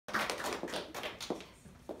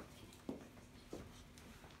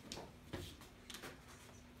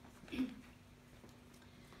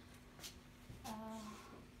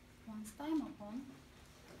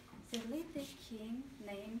there lived a king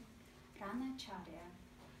named Ranacharya.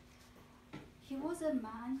 He was a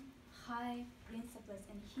man high principles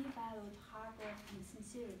and he valued hard work and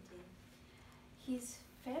sincerity. His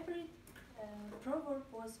favorite proverb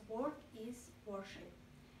was "work is worship."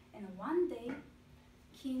 And one day,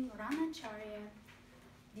 King Ranacharya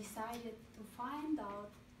decided to find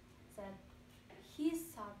out that his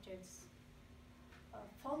subjects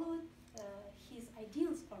followed his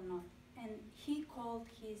ideals or not. And he called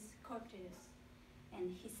his courtiers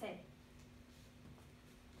and he said,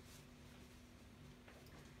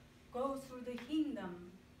 "Go through the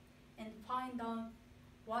kingdom and find out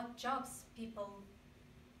what jobs people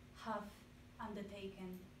have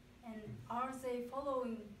undertaken and are they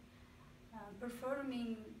following,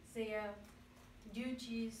 performing their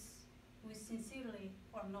duties with sincerely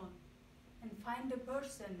or not, and find the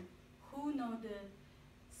person who know the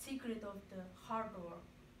secret of the hard work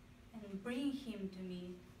and bring him to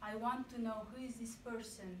me. I want to know who is this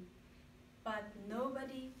person, but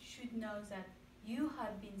nobody should know that you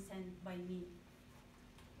have been sent by me."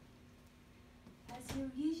 As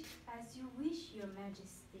you wish, Your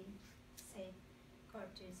Majesty," said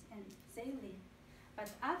courtiers, and they left.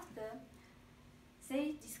 But after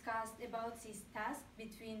they discussed about this task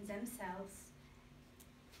between themselves,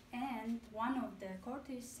 and one of the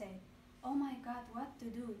courtiers said, "Oh my God, what to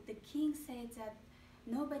do? The king said that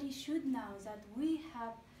nobody should know that we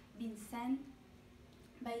have been sent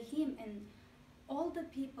by him, and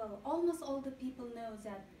almost all the people know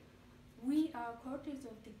that we are courtiers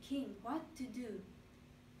of the king. What to do?"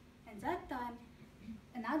 And that time,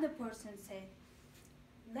 another person said,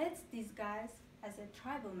 "Let's disguise as a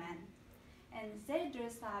tribal man." And they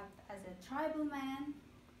dressed up as a tribal man,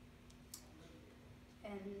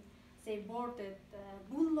 and they boarded the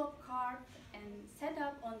bullock cart and set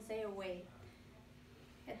up on their way.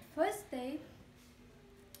 At first day,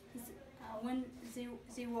 when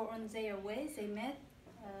they were on their way, they met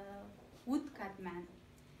a woodcut man.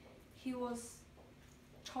 He was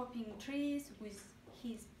chopping trees with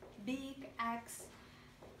his big axe,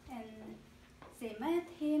 and they met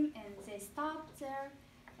him and they stopped there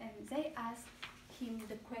and they asked him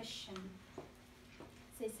the question.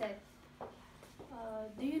 They said,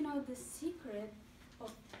 "Do you know the secret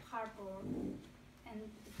of hard work?"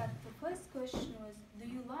 But the first question was, "Do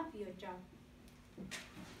you love your job?"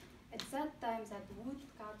 At that time, that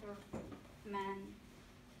woodcutter man,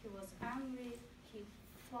 he was angry. He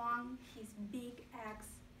flung his big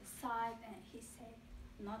axe aside and he said,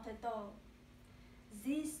 "Not at all.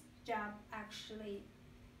 This job actually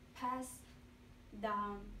passed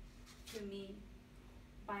down to me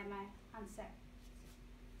by my ancestors.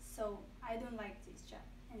 So I don't like this job."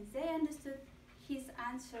 And they understood his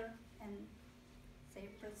answer and they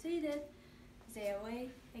proceeded their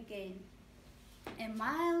way again. And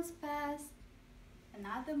miles passed,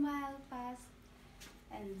 another mile passed,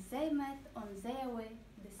 and they met on their way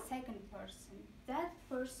the second person. That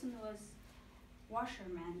person was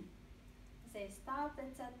washerman. They stopped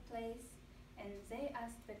at that place and they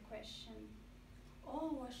asked the question, "Oh,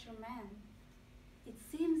 washerman, it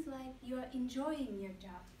seems like you are enjoying your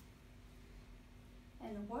job."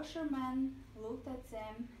 And the washerman looked at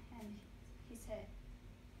them and he said,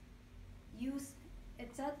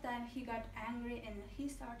 at that time he got angry and he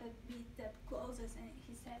started beat the clothes and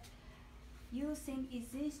he said, "You think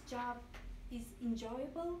this job is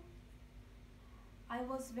enjoyable? I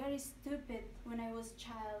was very stupid when I was a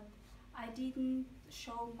child. I didn't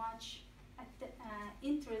show much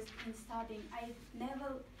interest in studying. I never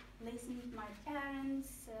listened to my parents.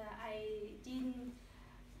 I didn't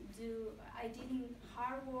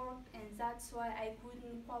hard work, and that's why I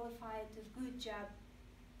couldn't qualify to good job.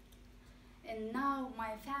 And now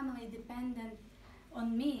my family dependent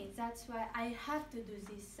on me. That's why I have to do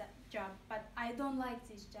this job. But I don't like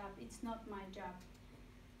this job. It's not my job."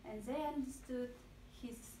 And they understood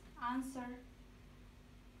his answer,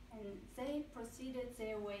 and they proceeded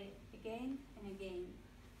their way again and again.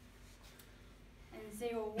 And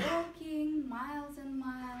they were walking miles and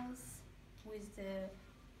miles with the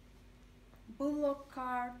bullock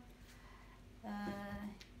cart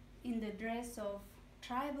in the dress of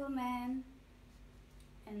tribal man.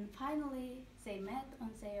 And finally, they met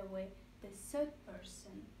on their way the third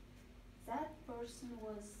person. That person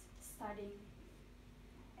was studying,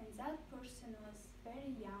 and that person was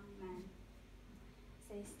very young man.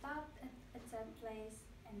 They stopped at that place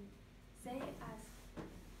and they asked,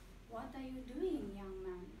 "What are you doing, young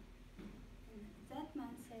man?" And that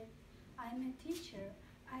man said, "I'm a teacher.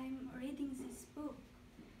 I'm reading this book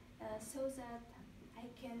so that I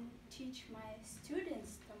can teach my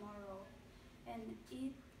students tomorrow, and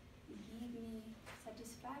it give me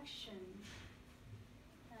satisfaction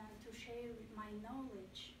to share my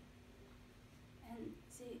knowledge. And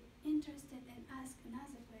they interested and asked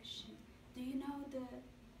another question. Do you know the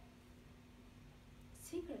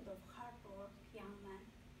secret of hard work, young man?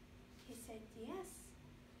 He said, yes.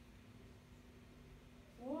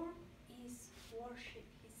 Work is worship,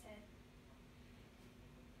 he said.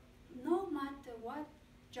 No matter what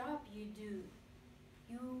job you do,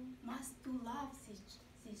 you must to love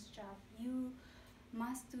this job. You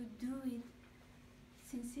must to do it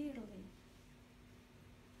sincerely.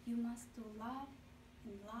 You must to love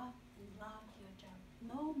and love and love your job,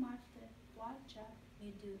 no matter what job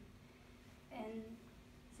you do. And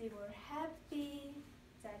they were happy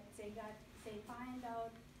that they find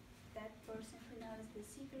out that person who knows the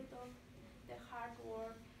secret of the hard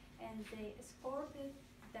work, and they escorted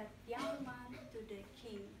that young man to the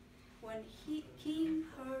king. When king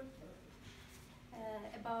heard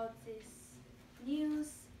about this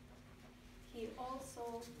news, he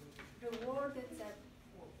also rewarded that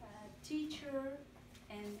teacher,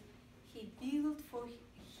 and he built for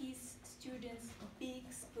his students a big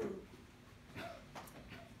school.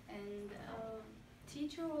 And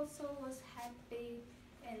teacher also was happy,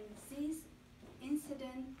 and this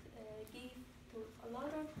incident gave to a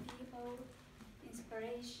lot of people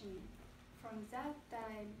inspiration. From that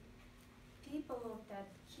time, people of that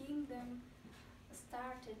kingdom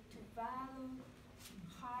started to value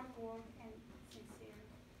hard work and